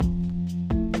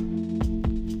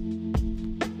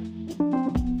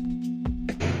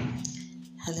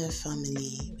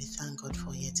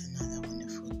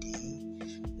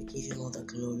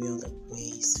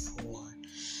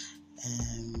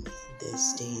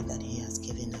day that He has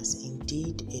given us.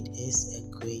 Indeed, it is a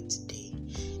great day,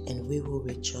 and we will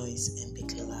rejoice and be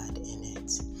glad in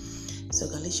it. So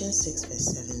Galatians 6 verse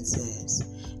 7 says,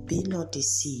 "Be not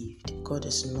deceived, God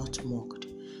is not mocked,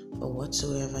 for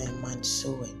whatsoever a man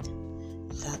soweth,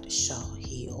 that shall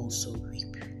he also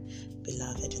reap."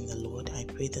 Beloved in the Lord, I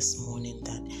pray this morning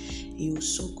that you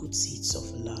sow good seeds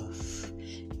of love,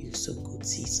 you sow good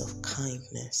seeds of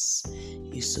kindness,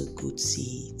 you sow good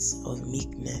seeds of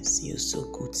meekness, you sow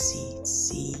good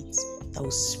seeds that will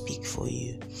speak for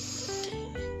you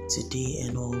today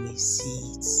and always,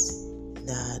 seeds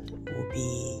that will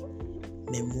be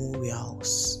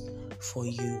memorials for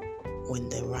you when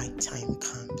the right time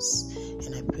comes.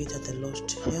 And I pray that the Lord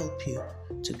to help you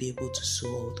to be able to sow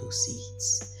all those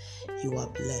seeds. You are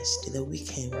blessed. The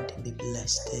weekend be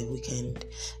blessed. The weekend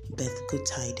birth good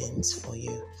tidings for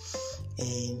you.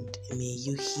 And may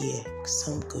you hear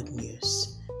some good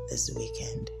news this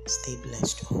weekend. Stay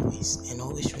blessed always. And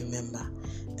always remember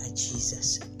that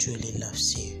Jesus truly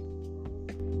loves you.